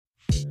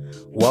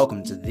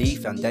Welcome to the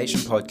Foundation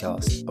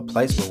Podcast, a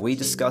place where we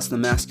discuss the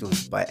masculine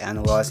by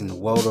analysing the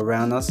world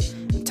around us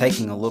and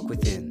taking a look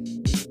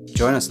within.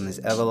 Join us on this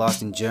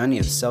everlasting journey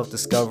of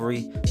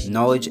self-discovery,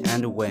 knowledge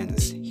and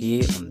awareness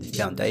here on the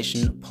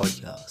Foundation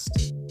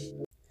Podcast.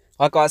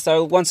 Hi guys,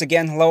 so once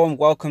again, hello and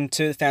welcome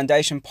to the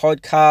Foundation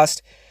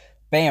Podcast.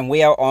 Bam,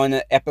 we are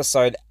on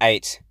episode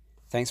 8.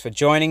 Thanks for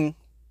joining.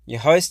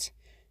 Your host,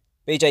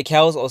 BJ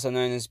Kells, also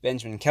known as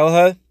Benjamin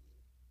Kelleher.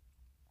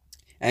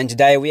 And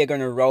today we are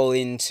going to roll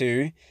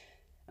into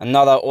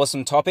another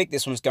awesome topic.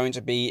 This one's going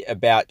to be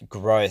about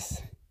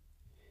growth.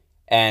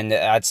 And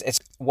it's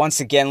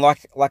once again,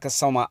 like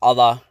some of my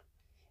other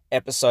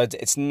episodes,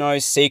 it's no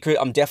secret.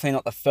 I'm definitely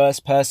not the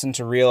first person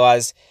to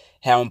realize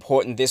how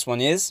important this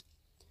one is.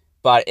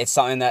 But it's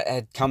something that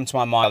had come to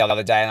my mind the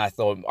other day, and I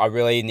thought I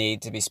really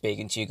need to be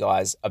speaking to you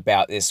guys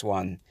about this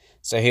one.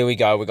 So here we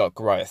go. We got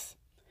growth.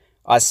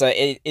 So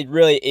it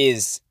really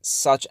is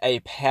such a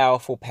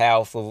powerful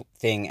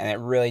thing, and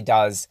it really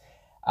does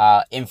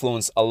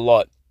influence a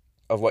lot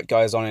of what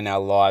goes on in our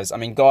lives. I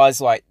mean,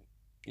 guys like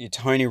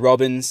Tony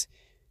Robbins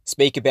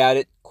speak about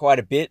it quite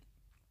a bit.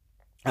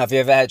 Have you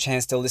ever had a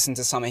chance to listen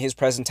to some of his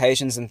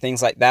presentations and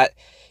things like that?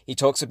 He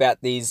talks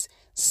about these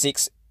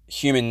 6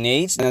 human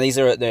needs. Now, these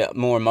are the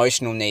more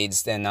emotional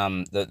needs than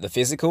the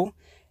physical.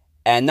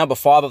 And number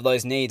 5 of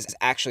those needs is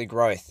actually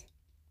growth.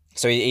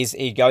 So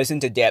he goes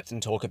into depth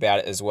and talk about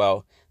it as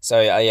well.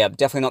 So yeah,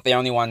 definitely not the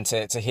only one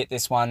to hit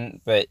this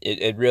one, but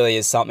it really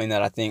is something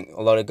that I think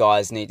a lot of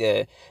guys need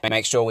to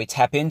make sure we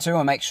tap into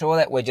and make sure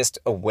that we're just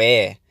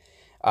aware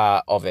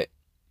of it.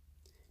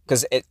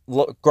 Because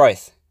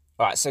growth.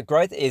 All right, so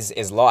growth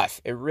is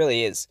life. It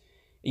really is.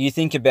 You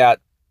think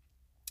about,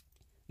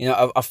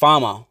 a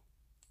farmer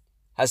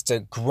has to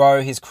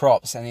grow his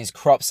crops, and his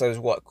crops is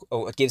what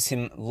gives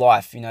him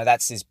life.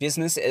 That's his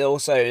business. It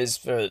also is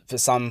for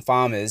some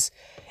farmers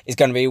is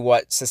going to be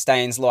what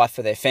sustains life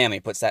for their family,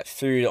 puts that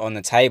food on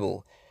the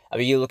table. I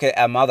mean, you look at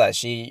our mother,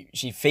 she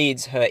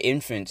feeds her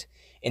infant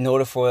in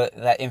order for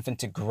that infant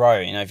to grow.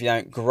 If you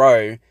don't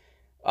grow,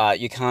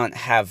 you can't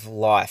have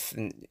life,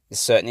 and there's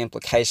certain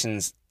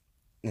implications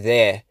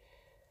there.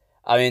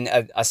 I mean,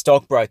 a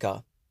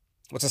stockbroker,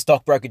 what's a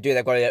stockbroker do?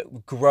 They've got to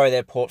grow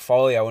their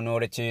portfolio in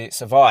order to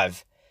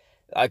survive.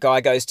 A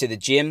guy goes to the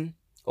gym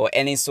or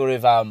any sort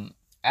of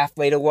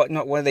athlete or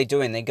whatnot. What are they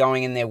doing? They're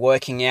going and they're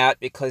working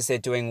out because they're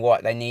doing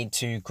what? They need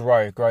to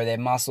grow their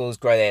muscles,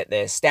 grow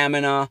their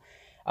stamina,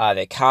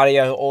 their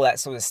cardio, all that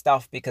sort of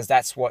stuff, because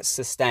that's what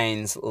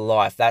sustains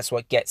life. That's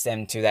what gets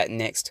them to that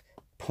next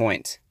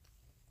point.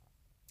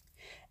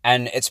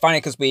 And it's funny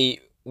because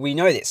we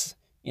know this.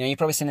 You've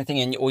probably seen the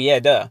thing and, well, yeah,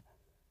 duh.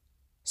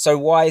 So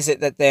why is it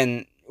that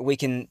then we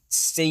can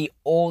see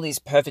all these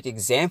perfect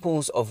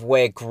examples of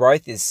where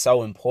growth is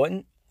so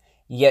important,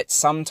 yet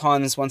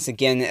sometimes, once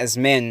again, as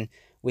men,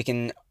 we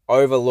can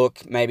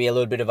overlook maybe a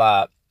little bit of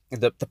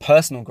the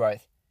personal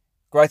growth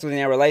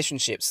within our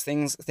relationships,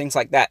 things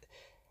like that.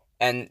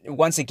 And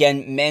once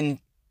again, men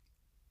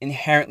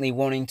inherently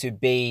wanting to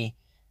be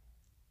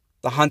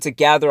the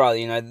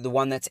hunter-gatherer, the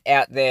one that's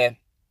out there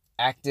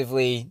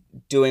actively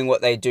doing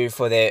what they do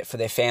for their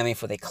family,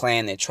 for their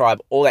clan, their tribe,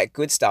 all that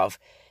good stuff.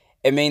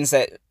 It means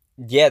that,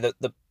 yeah,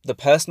 the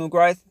personal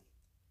growth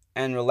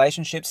and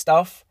relationship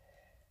stuff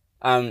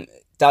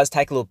does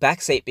take a little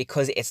backseat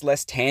because it's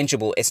less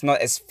tangible. It's not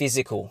as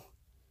physical.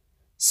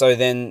 So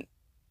then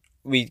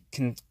we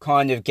can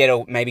kind of get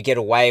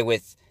away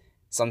with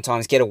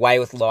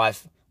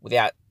life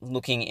without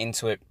looking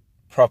into it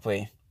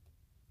properly.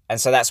 And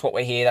so that's what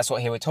we're here. That's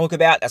what here we talk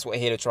about. That's what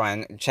we're here to try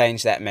and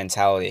change that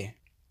mentality.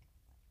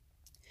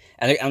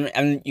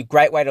 And a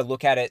great way to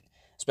look at it,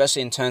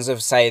 especially in terms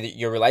of, say,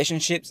 your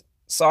relationships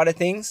side of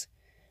things,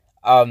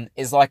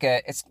 is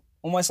it's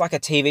almost like a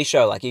TV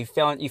show. Like you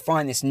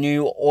find this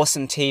new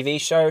awesome TV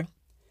show,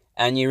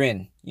 and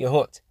you're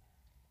hooked.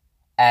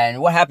 And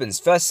what happens?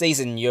 First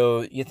season,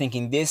 you're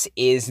thinking, this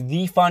is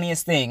the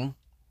funniest thing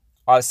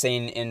I've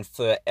seen in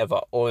forever,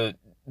 or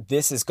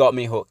this has got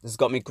me hooked. This has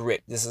got me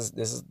gripped. This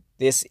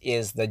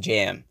is the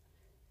jam.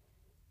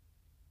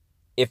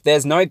 If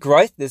there's no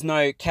growth, there's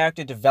no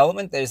character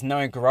development, there's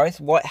no growth,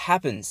 what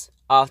happens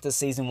after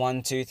season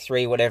 1, 2,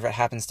 3, whatever it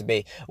happens to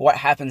be? What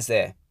happens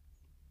there?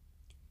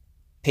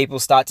 People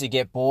start to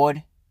get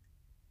bored.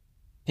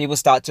 People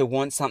start to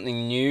want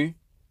something new.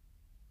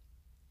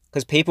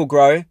 Because people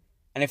grow,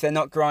 and if they're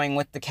not growing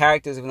with the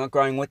characters, if they're not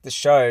growing with the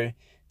show,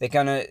 they're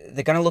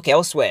gonna look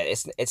elsewhere.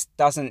 It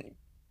doesn't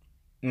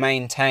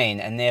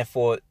maintain, and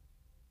therefore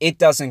it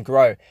doesn't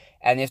grow.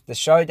 And if the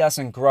show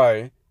doesn't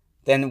grow,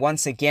 then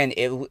once again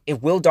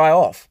it will die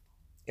off.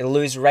 It'll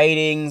lose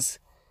ratings,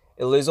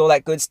 it'll lose all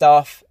that good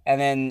stuff,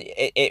 and then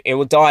it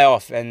will die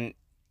off. And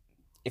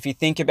if you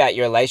think about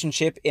your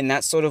relationship in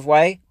that sort of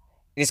way,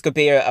 this could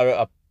be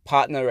a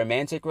partner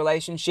romantic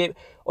relationship,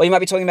 or you might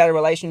be talking about a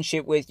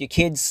relationship with your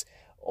kids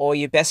or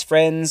your best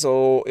friends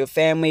or your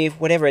family,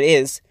 whatever it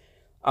is.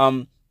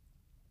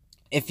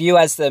 If you,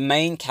 as the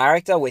main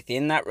character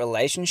within that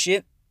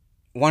relationship,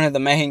 one of the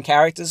main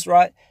characters,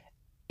 right,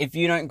 if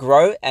you don't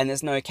grow and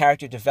there's no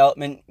character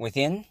development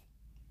within,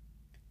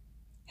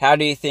 how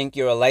do you think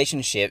your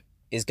relationship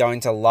is going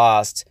to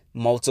last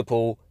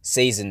multiple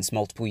seasons,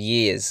 multiple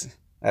years,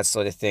 that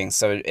sort of thing?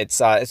 So it's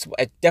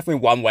definitely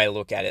one way to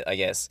look at it, I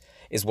guess,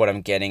 is what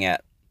I'm getting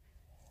at.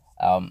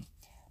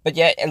 But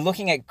yeah,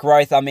 looking at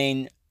growth, I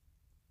mean,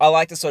 I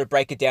like to sort of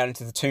break it down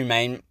into the two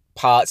main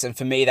parts, and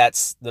for me,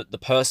 that's the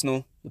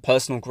personal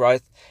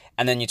growth,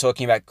 and then you're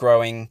talking about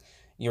growing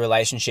your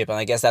relationship, and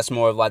I guess that's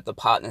more of like the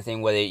partner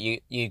thing, whether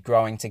you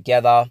growing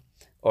together,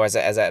 or as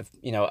a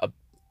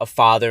a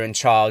father and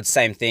child,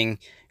 same thing,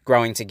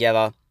 growing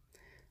together.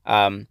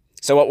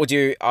 So what we'll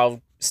do,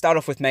 I'll start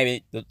off with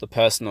maybe the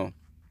personal.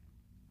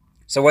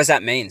 So what does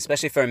that mean,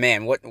 especially for a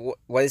man?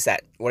 What is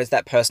that? What is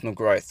that personal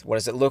growth? What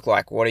does it look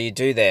like? What do you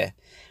do there?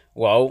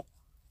 Well,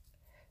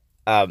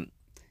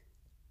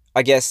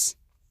 I guess,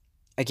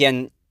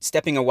 again,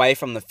 stepping away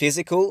from the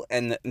physical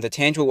and the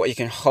tangible, what you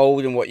can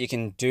hold and what you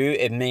can do,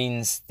 it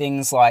means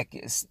things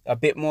like a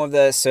bit more of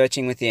the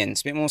searching within.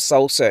 It's a bit more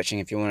soul searching,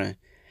 if you want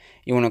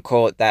to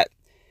call it that.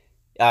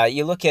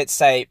 You look at,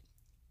 say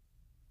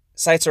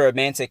it's a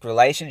romantic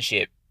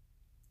relationship,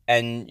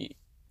 and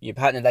your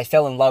partner, they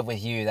fell in love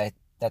with you.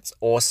 That's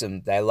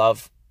awesome. They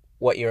love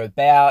what you're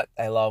about.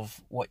 They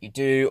love what you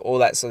do, all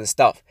that sort of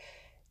stuff.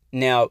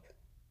 Now,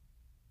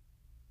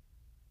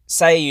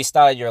 say you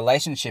started your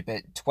relationship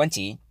at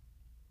 20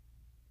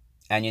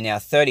 and you're now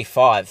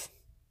 35.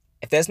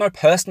 If there's no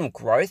personal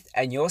growth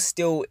and you're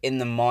still in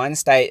the mind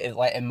state,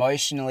 like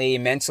emotionally,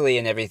 mentally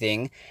and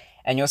everything,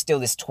 and you're still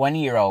this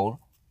 20-year-old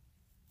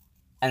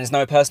and there's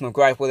no personal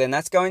growth, well, then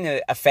that's going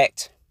to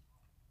affect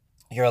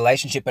your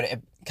relationship.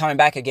 But coming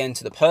back again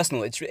to the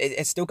personal,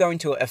 it's still going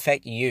to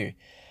affect you.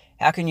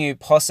 How can you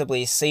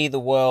possibly see the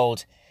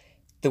world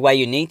the way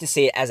you need to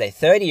see it as a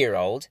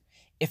 30-year-old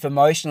if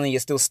emotionally you're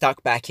still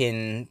stuck back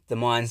in the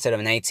mindset of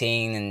an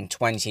 18 and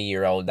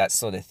 20-year-old, that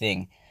sort of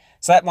thing?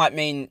 So that might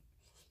mean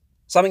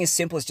something as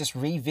simple as just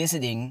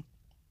revisiting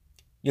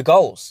your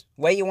goals,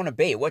 where you want to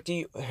be.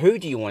 Who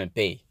do you want to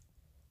be?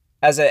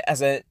 As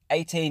a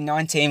 18,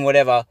 19,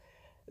 whatever,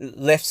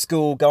 left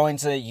school, going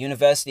to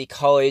university,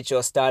 college,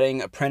 or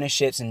starting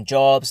apprenticeships and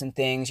jobs and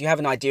things, you have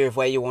an idea of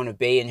where you want to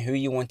be and who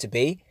you want to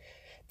be.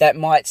 That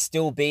might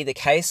still be the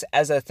case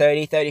as a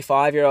 30,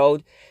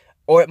 35-year-old,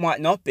 or it might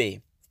not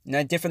be.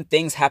 Different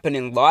things happen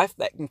in life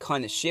that can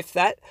kind of shift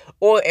that,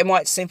 or it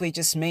might simply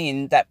just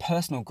mean that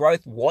personal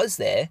growth was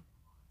there,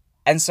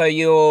 and so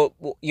your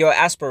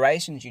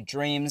aspirations, your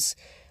dreams,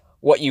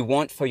 what you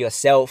want for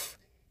yourself,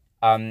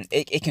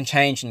 it can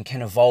change and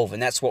can evolve,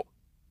 and that's what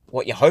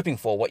you're hoping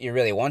for, what you're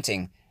really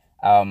wanting.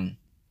 So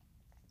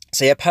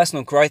yeah,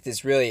 personal growth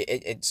is really,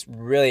 it's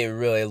really,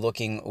 really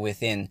looking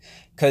within,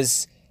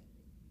 because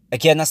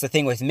again, that's the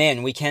thing with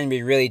men, we can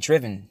be really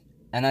driven,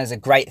 and that is a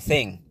great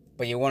thing.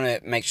 But you want to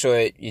make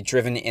sure you're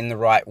driven in the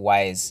right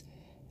ways.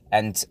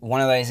 And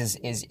one of those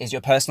is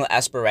your personal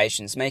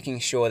aspirations, making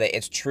sure that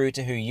it's true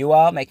to who you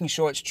are, making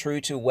sure it's true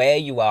to where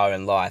you are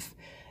in life.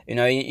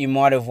 You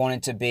might have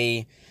wanted to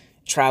be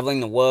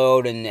traveling the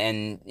world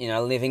and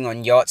living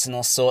on yachts and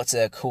all sorts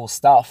of cool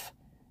stuff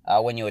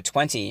when you were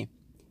 20.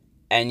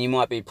 And you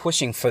might be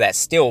pushing for that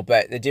still,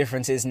 but the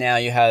difference is now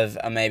you have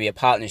maybe a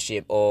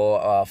partnership or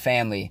a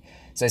family.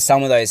 So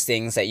some of those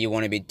things that you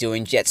want to be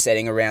doing, jet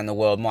setting around the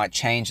world, might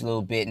change a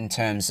little bit in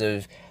terms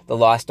of the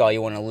lifestyle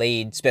you want to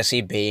lead,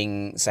 especially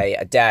being, say,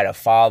 a dad, a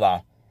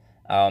father.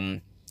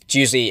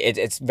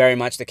 It's very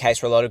much the case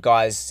for a lot of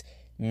guys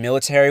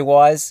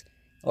military-wise,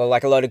 or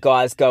like a lot of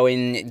guys go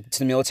into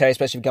the military,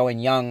 especially going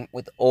young,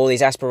 with all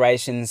these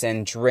aspirations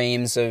and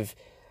dreams of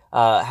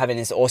having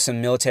this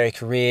awesome military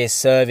career,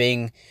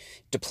 serving,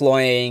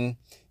 deploying,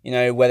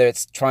 whether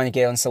it's trying to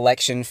get on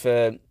selection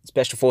for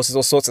special forces,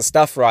 all sorts of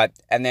stuff, right?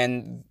 And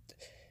then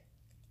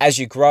as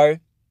you grow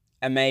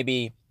and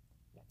maybe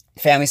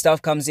family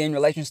stuff comes in,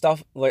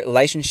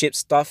 relationship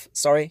stuff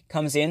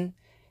comes in,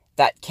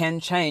 that can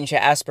change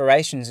your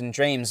aspirations and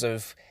dreams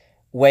of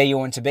where you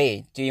want to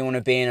be. Do you want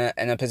to be in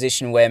a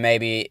position where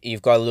maybe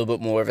you've got a little bit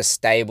more of a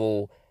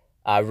stable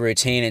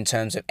routine in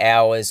terms of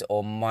hours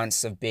or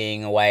months of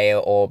being away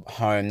or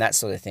home, that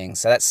sort of thing?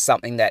 So that's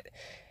something that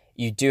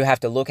you do have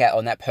to look at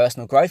on that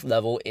personal growth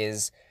level,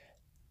 is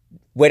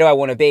where do I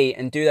want to be,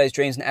 and do those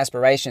dreams and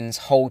aspirations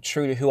hold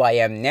true to who I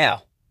am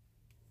now?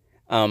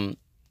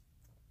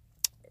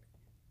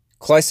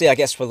 Closely, I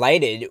guess,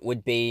 related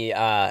would be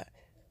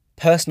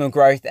personal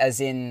growth as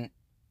in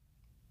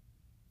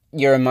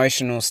your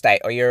emotional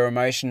state or your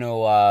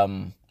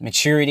emotional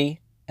maturity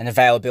and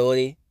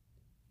availability.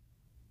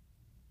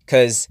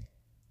 Because,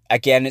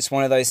 again, it's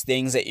one of those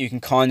things that you can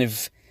kind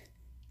of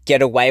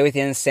get away with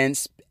in a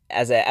sense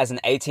as an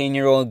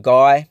 18-year-old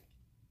guy.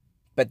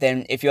 But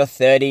then if you're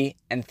 30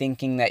 and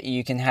thinking that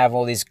you can have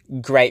all these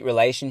great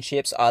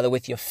relationships, either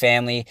with your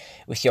family,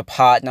 with your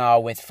partner,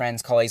 with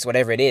friends, colleagues,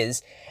 whatever it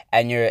is,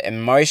 and you're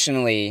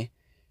emotionally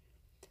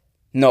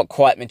not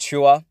quite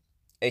mature,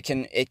 it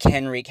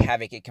can wreak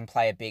havoc. It can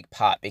play a big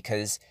part,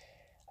 because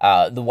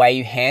the way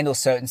you handle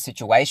certain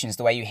situations,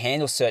 the way you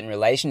handle certain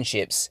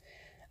relationships,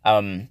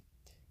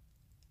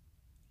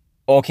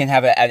 or can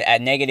have a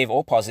negative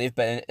or positive,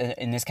 but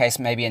in this case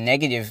maybe a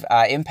negative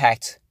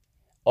impact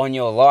on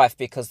your life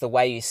because the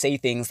way you see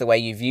things, the way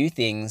you view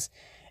things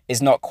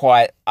is not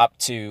quite up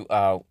to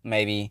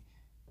maybe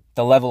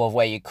the level of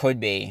where you could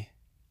be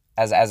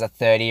as a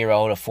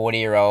 30-year-old, a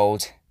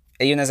 40-year-old,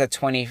 even as a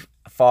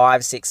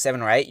 25, 6,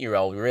 7, or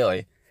 8-year-old,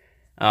 really.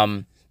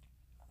 But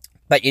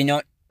you're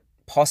not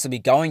possibly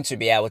going to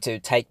be able to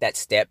take that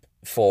step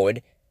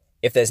forward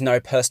if there's no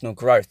personal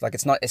growth. Like,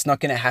 it's not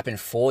going to happen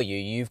for you.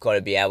 You've got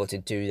to be able to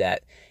do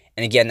that.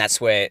 And again,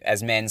 that's where,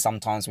 as men,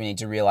 sometimes we need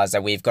to realize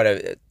that we've got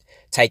to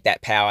take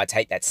that power,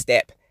 take that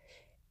step,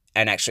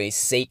 and actually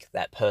seek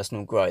that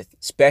personal growth,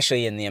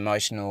 especially in the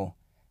emotional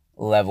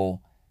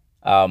level.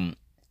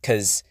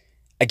 Because,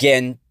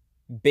 again,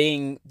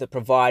 being the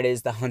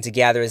providers, the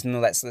hunter-gatherers, and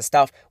all that sort of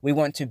stuff, we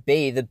want to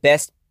be the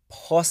best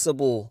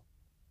possible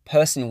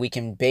person we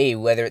can be,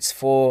 whether it's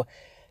for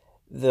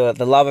the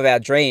love of our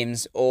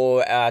dreams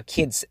or our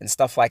kids and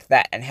stuff like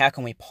that. And how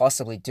can we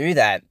possibly do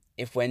that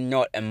if we're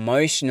not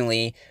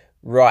emotionally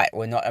right?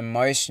 We're not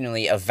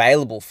emotionally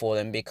available for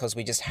them because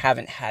we just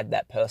haven't had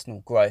that personal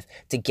growth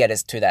to get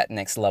us to that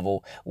next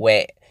level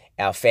where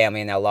our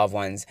family and our loved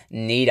ones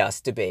need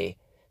us to be.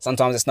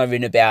 Sometimes it's not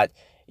even about,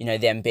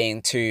 them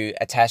being too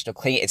attached or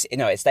clingy.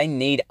 It's they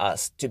need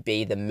us to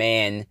be the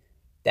man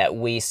that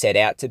we set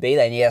out to be.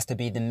 They need us to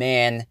be the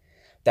man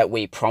that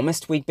we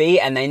promised we'd be,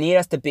 and they need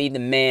us to be the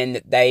man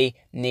that they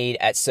need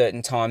at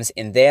certain times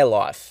in their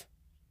life.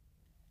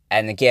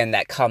 And again,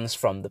 that comes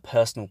from the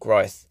personal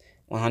growth,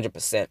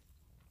 100%.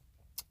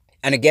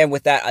 And again,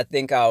 with that, I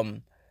think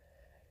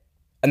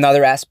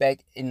another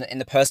aspect in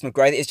the personal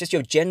growth is just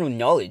your general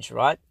knowledge,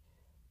 right?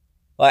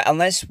 Like,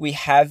 unless we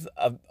have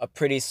a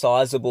pretty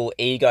sizable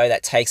ego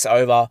that takes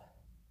over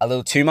a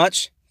little too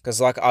much, because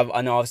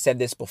I know I've said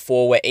this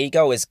before, where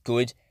ego is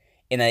good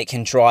in that it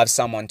can drive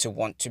someone to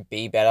want to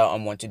be better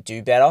and want to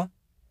do better.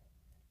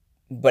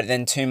 But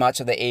then too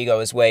much of the ego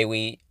is where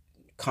we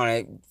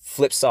kind of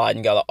flip side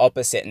and go the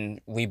opposite,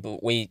 and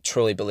we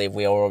truly believe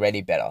we are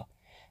already better.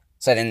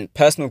 So then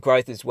personal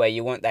growth is where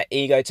you want that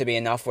ego to be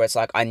enough where it's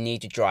like, I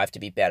need to drive to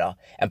be better.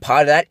 And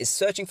part of that is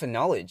searching for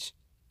knowledge.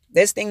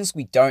 There's things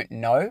we don't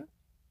know.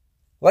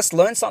 Let's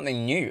learn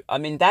something new. I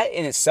mean, that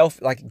in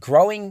itself, like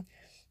growing,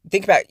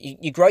 think about,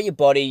 you grow your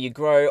body, you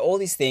grow all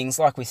these things,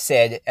 like we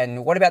said,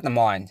 and what about the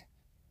mind?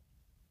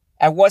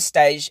 At what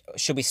stage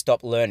should we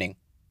stop learning?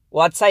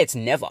 Well, I'd say it's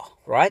never,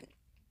 right?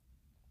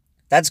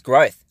 That's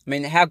growth. I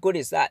mean, how good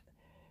is that?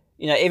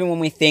 Even when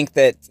we think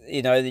that,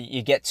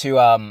 you get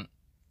to,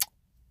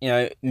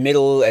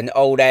 middle and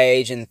old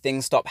age and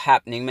things stop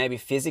happening, maybe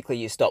physically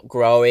you stop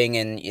growing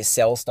and your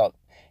cells stop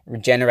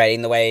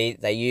regenerating the way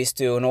they used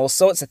to and all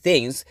sorts of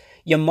things,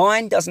 your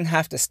mind doesn't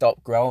have to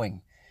stop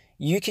growing.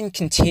 You can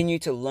continue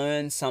to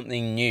learn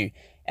something new.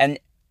 And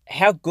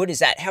how good is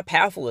that? How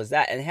powerful is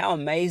that? And how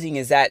amazing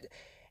is that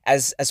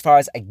as far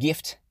as a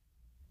gift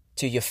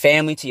to your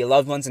family, to your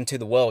loved ones, and to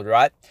the world,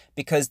 right?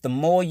 Because the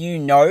more you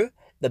know,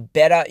 the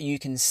better you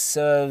can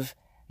serve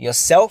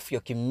yourself,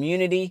 your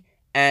community,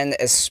 and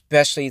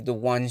especially the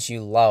ones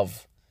you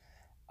love.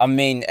 I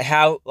mean,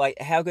 how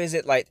good is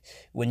it, like,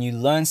 when you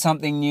learn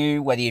something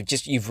new, whether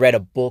you've read a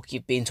book,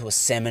 you've been to a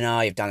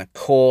seminar, you've done a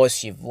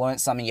course, you've learned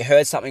something, you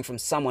heard something from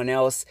someone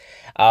else,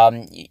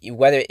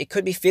 whether it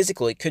could be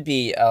physical, it could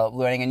be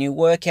learning a new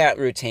workout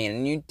routine, a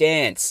new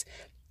dance.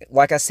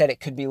 Like I said, it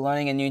could be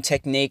learning a new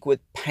technique with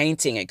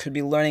painting. It could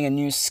be learning a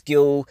new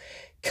skill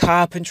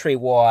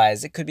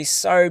carpentry-wise. It could be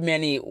so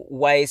many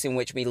ways in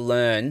which we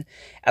learn,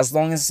 as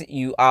long as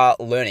you are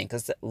learning,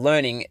 because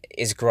learning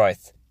is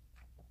growth.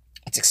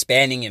 It's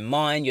expanding your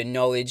mind, your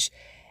knowledge,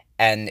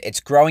 and it's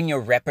growing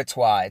your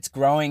repertoire. It's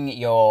growing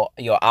your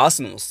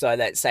arsenal, so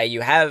that, say,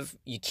 you have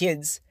your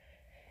kids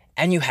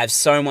and you have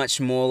so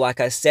much more, like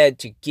I said,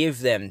 to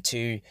give them,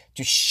 to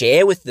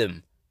share with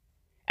them.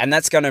 And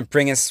that's going to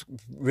bring us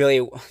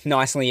really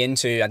nicely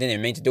into, I didn't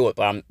even mean to do it,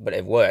 but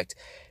it worked.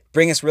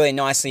 Bring us really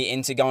nicely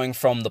into going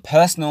from the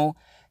personal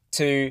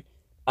to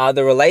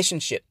the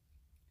relationship.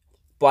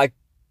 By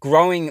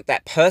growing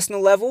that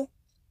personal level,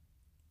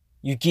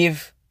 you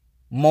give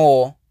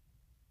more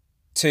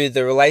to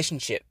the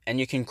relationship, and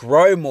you can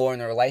grow more in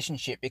the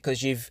relationship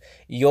because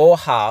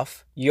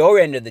your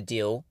end of the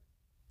deal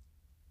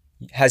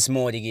has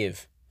more to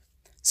give.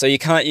 So you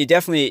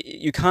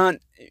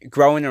can't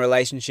grow in a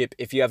relationship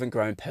if you haven't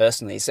grown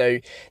personally. So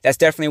that's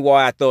definitely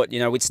why I thought,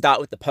 we'd start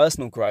with the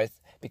personal growth,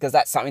 because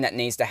that's something that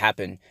needs to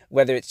happen,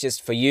 whether it's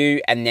just for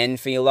you and then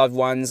for your loved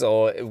ones,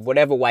 or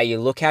whatever way you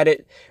look at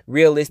it.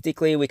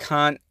 Realistically,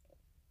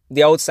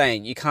 the old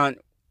saying, you can't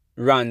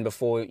run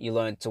before you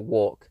learn to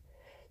walk.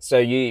 So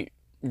you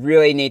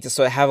really need to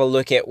sort of have a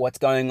look at what's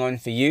going on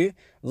for you,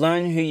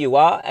 learn who you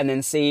are, and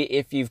then see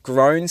if you've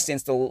grown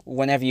since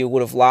whenever you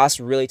would have last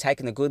really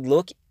taken a good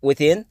look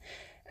within,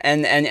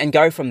 and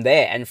go from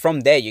there. And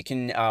from there, you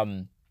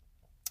can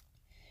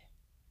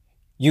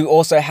you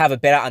also have a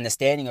better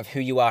understanding of who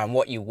you are and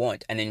what you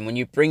want. And then when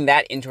you bring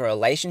that into a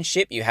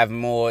relationship, you have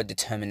more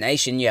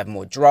determination, you have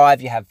more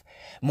drive, you have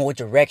more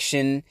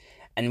direction.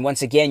 And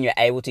once again, you're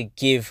able to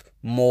give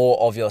more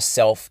of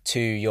yourself to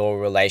your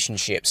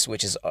relationships,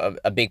 which is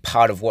a big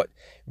part of what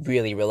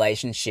really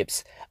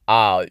relationships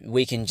are.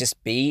 We can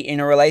just be in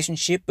a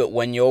relationship, but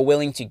when you're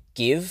willing to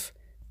give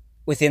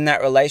within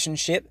that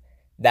relationship,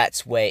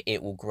 that's where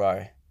it will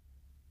grow.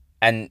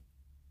 And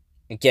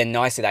again,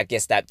 nicely, I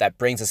guess that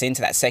brings us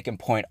into that second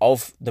point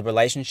of the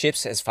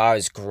relationships as far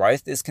as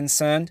growth is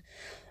concerned.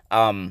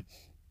 Once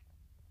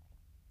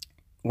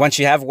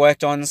you have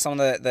worked on some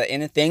of the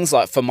inner things,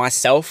 like for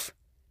myself,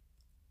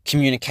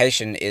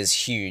 communication is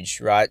huge,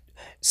 right?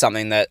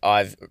 Something that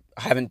I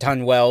haven't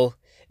done well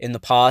in the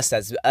past,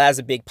 as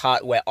a big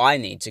part where I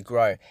need to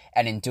grow.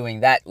 And in doing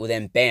that, well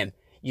then, bam,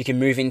 you can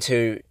move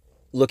into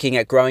looking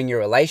at growing your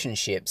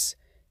relationships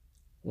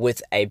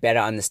with a better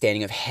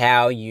understanding of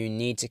how you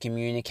need to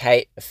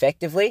communicate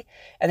effectively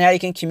and how you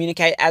can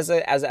communicate as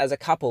a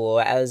couple,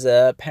 or as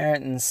a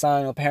parent and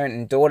son, or parent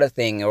and daughter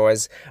thing, or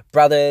as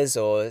brothers,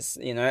 or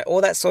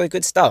all that sort of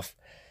good stuff.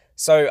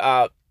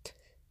 So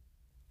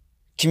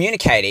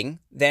communicating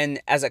then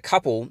as a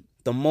couple,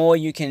 the more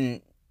you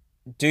can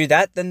do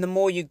that, then the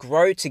more you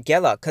grow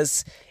together.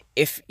 Because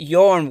if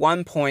you're on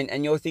one point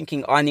and you're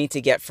thinking, I need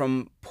to get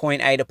from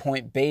point A to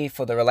point B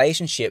for the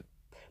relationship,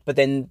 but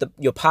then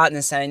your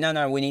partner's saying,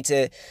 no, we need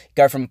to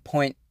go from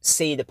point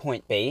C to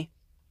point B,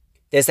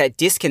 there's that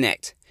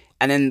disconnect.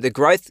 And then the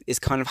growth is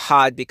kind of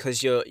hard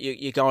because you're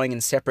going in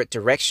separate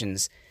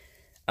directions.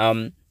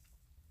 And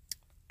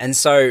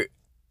so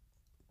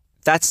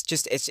that's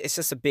just, it's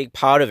just a big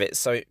part of it.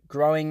 So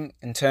growing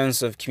in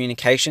terms of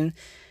communication,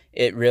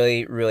 it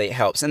really, really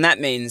helps. And that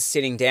means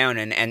sitting down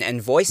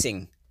and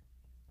voicing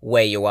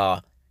where you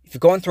are. If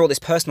you've gone through all this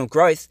personal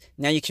growth,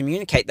 now you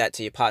communicate that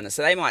to your partner.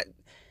 So they might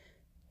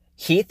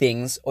hear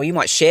things, or you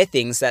might share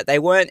things that they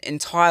weren't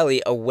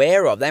entirely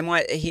aware of. They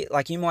might hear,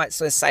 like, you might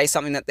sort of say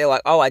something that they're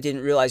like, oh, I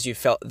didn't realize you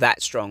felt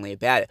that strongly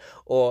about it.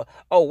 Or,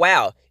 oh,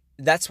 wow,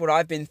 that's what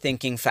I've been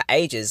thinking for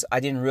ages. I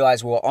didn't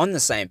realize we were on the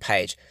same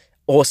page.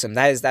 Awesome.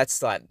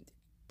 That's like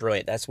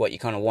brilliant. That's what you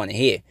kind of want to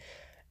hear.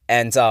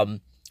 And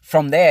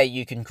from there,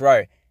 you can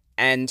grow.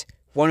 And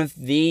one of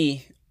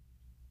the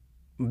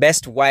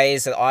best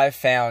ways that I've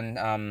found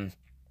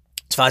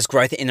as far as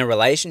growth in a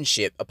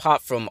relationship,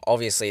 apart from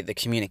obviously the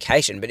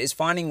communication, but is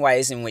finding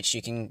ways in which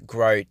you can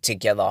grow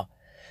together.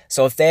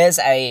 So if there's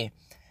a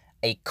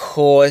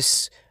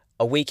course,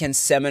 a weekend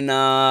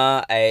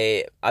seminar,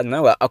 a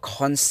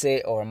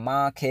concert or a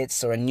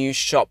market or a new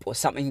shop or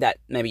something that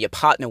maybe your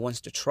partner wants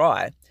to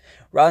try,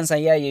 rather than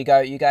say, yeah, you go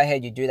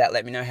ahead, you do that,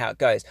 let me know how it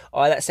goes.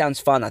 Oh, that sounds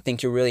fun, I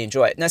think you'll really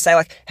enjoy it. No, say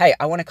like, hey,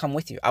 I want to come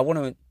with you. I want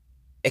to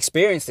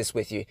experience this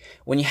with you.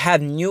 When you have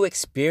new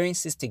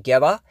experiences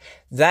together,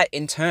 that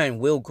in turn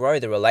will grow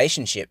the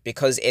relationship,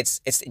 because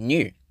it's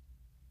new.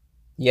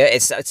 Yeah,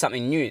 it's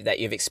something new that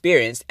you've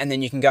experienced, and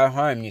then you can go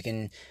home, you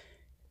can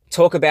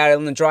talk about it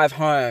on the drive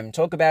home,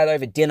 talk about it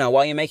over dinner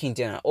while you're making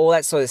dinner, all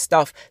that sort of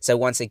stuff. So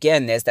once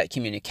again, there's that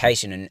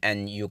communication,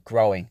 and you're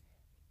growing.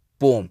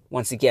 Boom.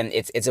 Once again,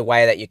 it's a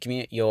way that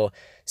your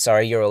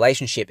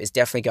relationship is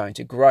definitely going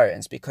to grow, and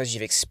it's because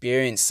you've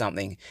experienced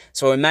something.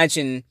 So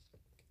imagine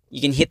you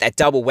can hit that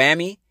double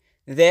whammy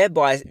there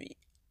by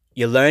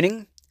your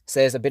learning. So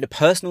there's a bit of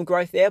personal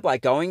growth there by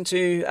going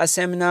to a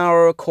seminar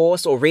or a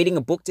course or reading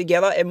a book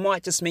together. It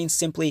might just mean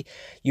simply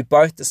you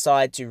both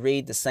decide to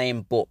read the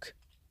same book.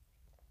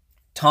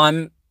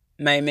 Time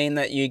may mean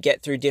that you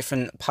get through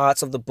different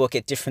parts of the book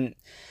at different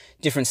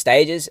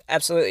stages.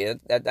 Absolutely,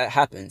 that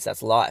happens.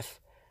 That's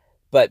life.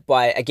 But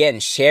by, again,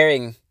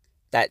 sharing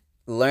that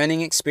learning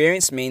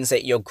experience means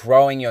that you're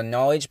growing your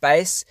knowledge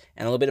base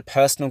and a little bit of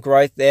personal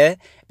growth there,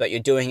 but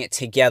you're doing it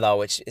together,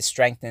 which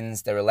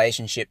strengthens the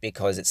relationship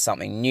because it's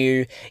something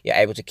new. You're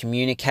able to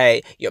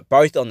communicate. You're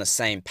both on the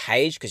same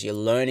page because you're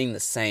learning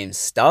the same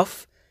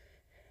stuff.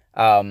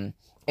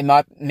 It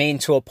might mean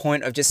to a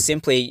point of just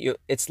simply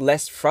it's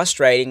less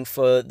frustrating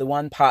for the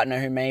one partner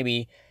who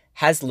maybe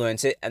has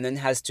learnt it and then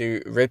has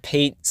to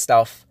repeat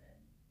stuff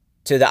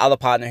to the other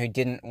partner who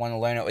didn't want to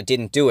learn it or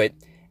didn't do it.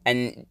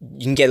 And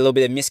you can get a little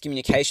bit of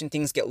miscommunication,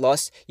 things get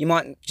lost. You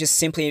might just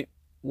simply,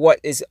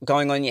 what is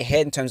going on in your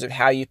head in terms of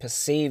how you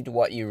perceived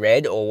what you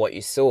read or what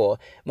you saw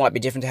might be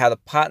different to how the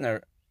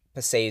partner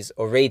perceives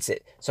or reads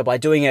it. So by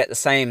doing it at the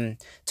same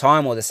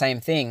time or the same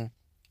thing,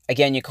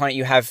 again,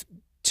 you have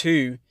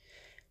two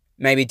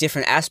maybe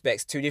different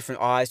aspects, two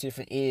different eyes, two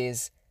different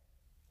ears,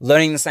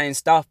 learning the same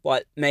stuff,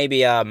 but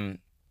maybe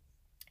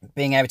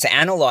being able to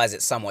analyze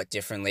it somewhat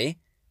differently.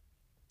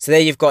 So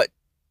there you've got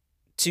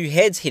two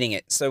heads hitting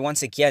it. So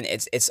once again,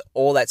 it's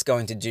all that's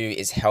going to do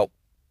is help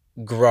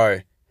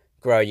grow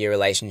your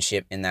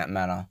relationship in that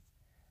manner.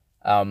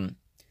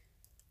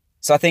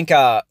 So I think,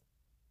 and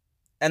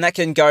that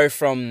can go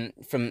from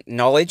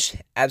knowledge,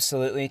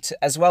 absolutely, to,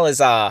 as well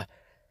as I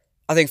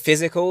think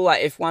physical.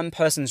 Like if one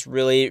person's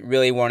really,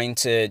 really wanting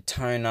to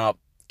tone up,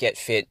 get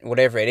fit,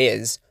 whatever it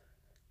is,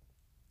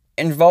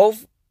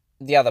 involve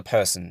the other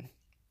person.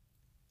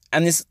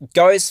 And this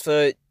goes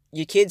for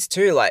your kids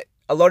too. Like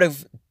a lot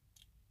of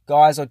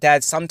guys or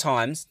dads,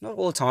 sometimes, not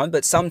all the time,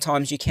 but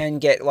sometimes you can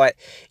get like,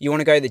 you want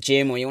to go to the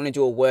gym or you want to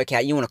do a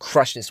workout, you want to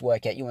crush this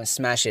workout, you want to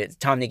smash it, it's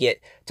time to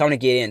get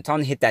in, time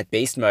to hit that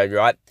beast mode,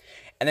 right?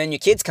 And then your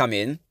kids come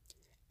in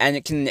And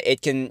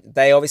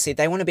they obviously,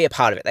 they want to be a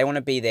part of it. They want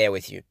to be there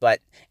with you. But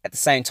at the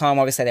same time,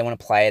 obviously they want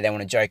to play, they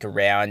want to joke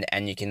around,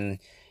 and it can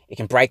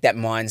break that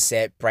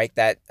mindset, break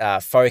that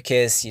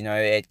focus.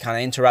 It kind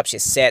of interrupts your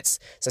sets.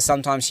 So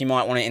sometimes you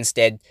might want to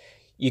instead,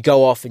 you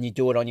go off and you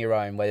do it on your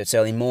own, whether it's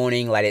early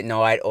morning, late at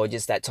night, or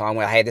just that time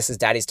where, hey, this is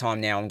daddy's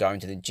time now. I'm going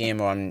to the gym,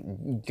 or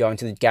I'm going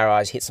to the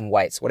garage, hit some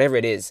weights, whatever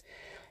it is.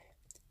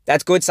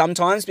 That's good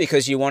sometimes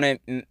because you want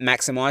to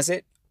maximize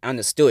it.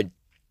 Understood.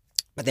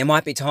 But there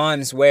might be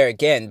times where,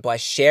 again, by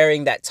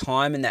sharing that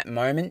time and that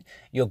moment,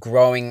 you're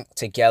growing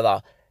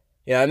together.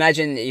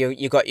 Imagine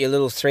you got your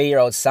little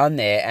 3-year-old son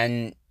there,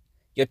 and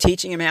you're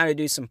teaching him how to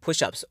do some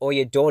push-ups, or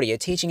your daughter, you're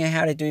teaching her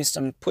how to do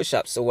some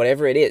push-ups, or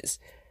whatever it is.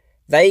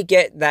 They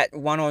get that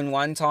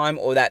one-on-one time,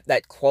 or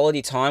that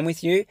quality time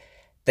with you.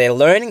 They're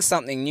learning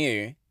something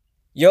new.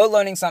 You're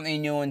learning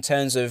something new in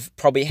terms of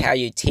probably how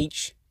you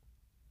teach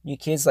your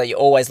kids. Like, you're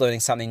always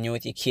learning something new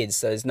with your kids,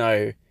 so there's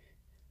no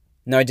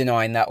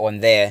denying that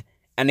one there.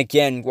 And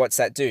again, what's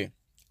that do?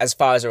 As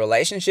far as a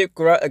relationship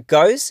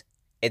goes,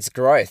 it's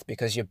growth,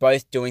 because you're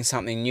both doing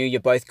something new.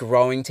 You're both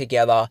growing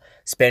together,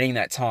 spending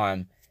that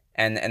time.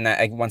 And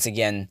that, once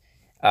again,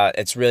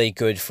 it's really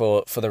good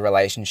for the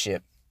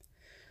relationship.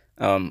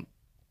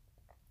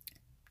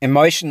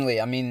 Emotionally,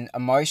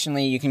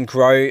 you can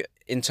grow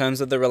in terms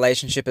of the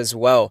relationship as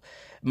well.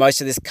 Most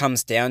of this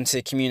comes down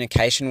to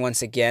communication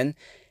once again.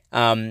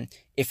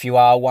 If you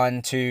are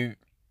one to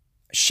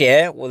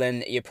share, well,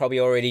 then you're probably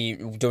already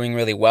doing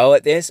really well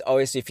at this.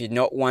 Obviously, if you're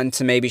not one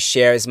to maybe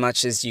share as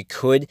much as you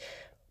could,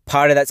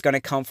 part of that's going to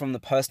come from the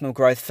personal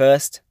growth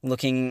first,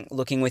 looking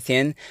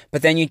within,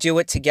 but then you do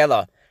it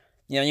together.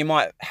 You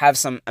might have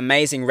some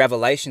amazing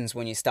revelations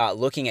when you start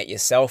looking at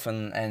yourself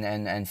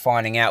and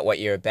finding out what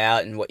you're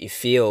about and what you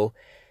feel.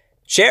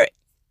 Share it.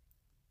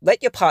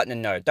 Let your partner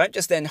know. Don't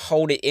just then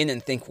hold it in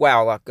and think,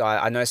 wow, like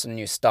I know some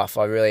new stuff.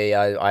 I know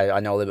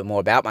a little bit more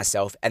about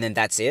myself, and then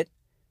that's it.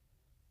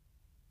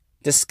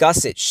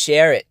 Discuss it,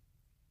 share it,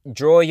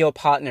 draw your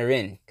partner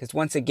in, because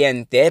once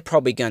again, they're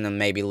probably going to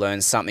maybe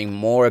learn something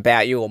more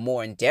about you, or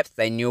more in depth.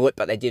 They knew it,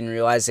 but they didn't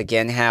realize,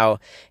 again, how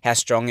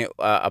strong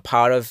a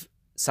part of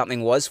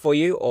something was for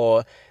you,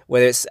 or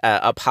whether it's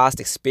a past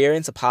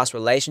experience, a past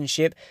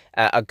relationship,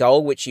 a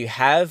goal which you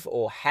have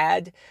or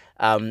had,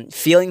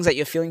 feelings that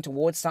you're feeling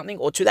towards something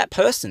or to that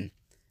person.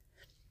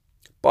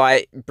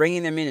 By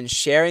bringing them in and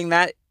sharing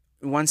that,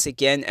 once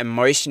again,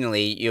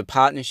 emotionally, your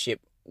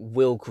partnership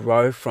will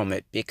grow from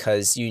it,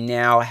 because you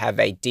now have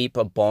a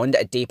deeper bond,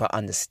 a deeper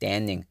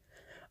understanding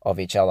of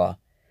each other.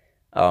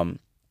 And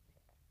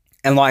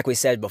like we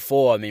said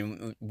before,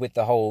 with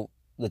the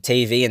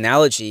TV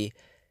analogy,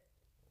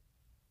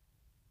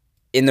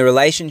 in the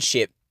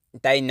relationship,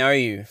 they know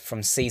you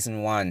from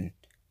season 1.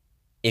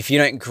 If you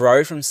don't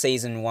grow from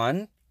season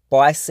 1,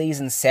 by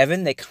season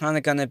 7, they're kind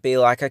of going to be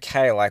like,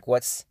 okay, like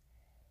what's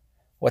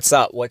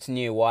up? What's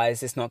new? Why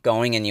is this not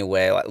going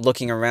anywhere? Like,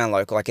 looking around,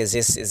 like is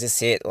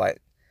this it? Like,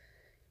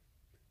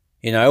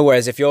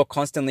 whereas if you're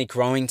constantly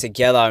growing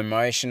together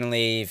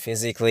emotionally,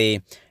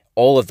 physically,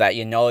 all of that,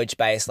 your knowledge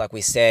base, like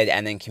we said,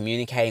 and then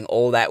communicating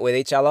all that with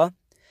each other,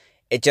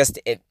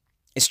 it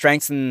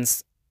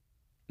strengthens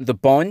the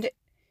bond.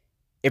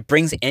 It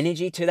brings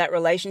energy to that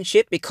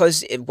relationship,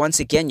 because once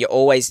again,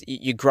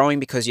 you're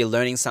growing because you're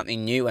learning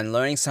something new, and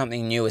learning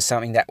something new is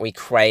something that we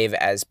crave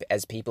as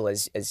people,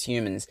 as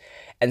humans.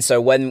 And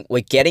so when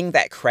we're getting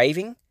that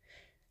craving,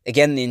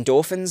 again, the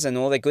endorphins and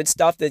all the good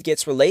stuff that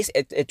gets released,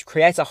 it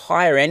creates a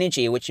higher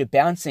energy, which you're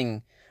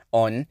bouncing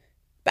on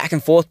back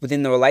and forth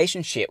within the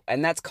relationship.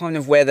 And that's kind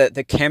of where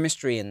the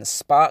chemistry and the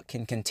spark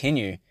can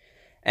continue.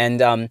 And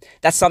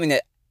that's something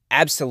that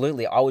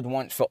absolutely I would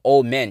want for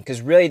all men,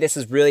 because really this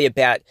is really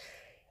about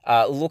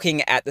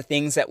looking at the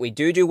things that we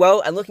do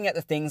well, and looking at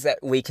the things that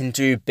we can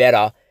do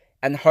better,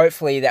 and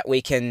hopefully that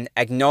we can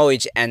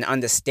acknowledge and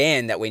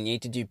understand that we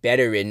need to do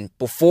better in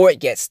before it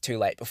gets too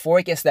late, before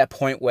it gets to that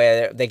point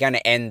where they're going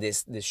to end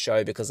this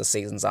show because the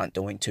seasons aren't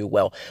doing too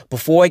well,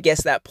 before it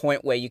gets to that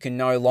point where you can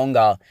no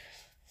longer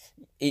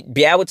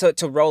be able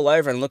to roll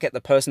over and look at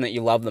the person that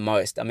you love the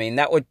most.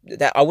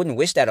 I wouldn't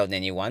wish that on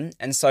anyone.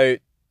 And so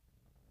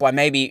by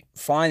maybe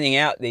finding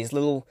out these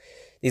little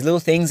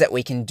things that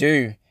we can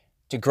do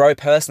to grow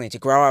personally, to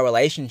grow our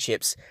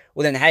relationships,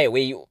 well then, hey,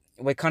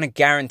 we're kind of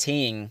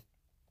guaranteeing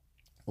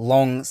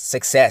long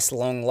success,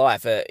 long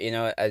life, a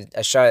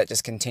show that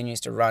just continues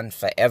to run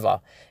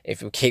forever,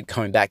 if we keep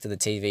going back to the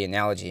TV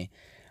analogy.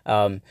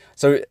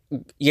 So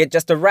yeah,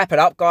 just to wrap it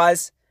up,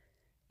 guys,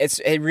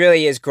 it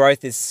really is,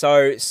 growth is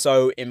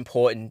so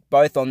important,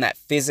 both on that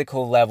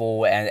physical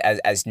level and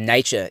as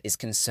nature is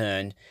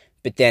concerned,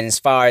 but then as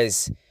far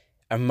as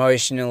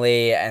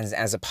emotionally,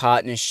 as a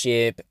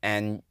partnership,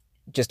 and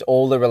just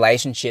all the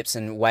relationships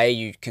and way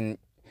you can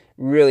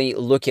really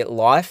look at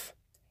life.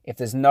 If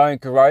there's no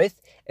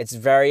growth, it's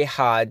very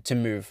hard to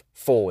move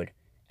forward.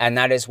 And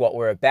that is what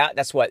we're about.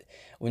 That's what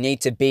we need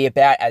to be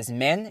about as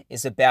men,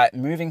 is about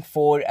moving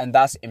forward and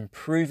thus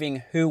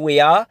improving who we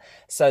are,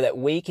 so that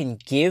we can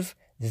give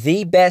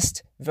the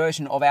best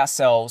version of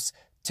ourselves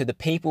to the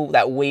people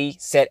that we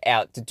set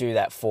out to do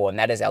that for. And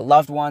that is our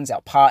loved ones,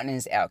 our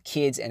partners, our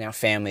kids, and our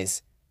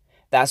families.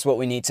 That's what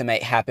we need to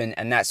make happen.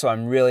 And that's what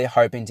I'm really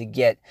hoping to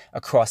get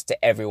across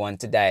to everyone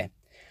today.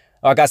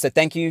 All right, guys, so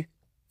thank you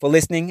for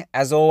listening.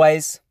 As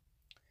always,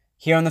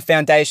 here on The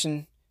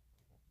Foundation,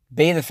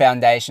 be the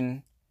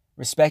foundation,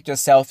 respect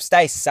yourself,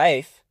 stay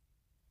safe,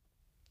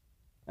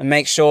 and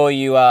make sure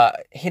you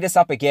hit us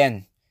up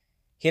again.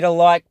 Hit a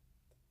like,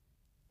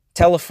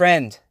 tell a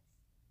friend,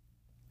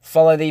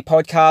 follow the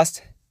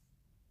podcast,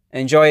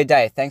 and enjoy your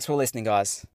day. Thanks for listening, guys.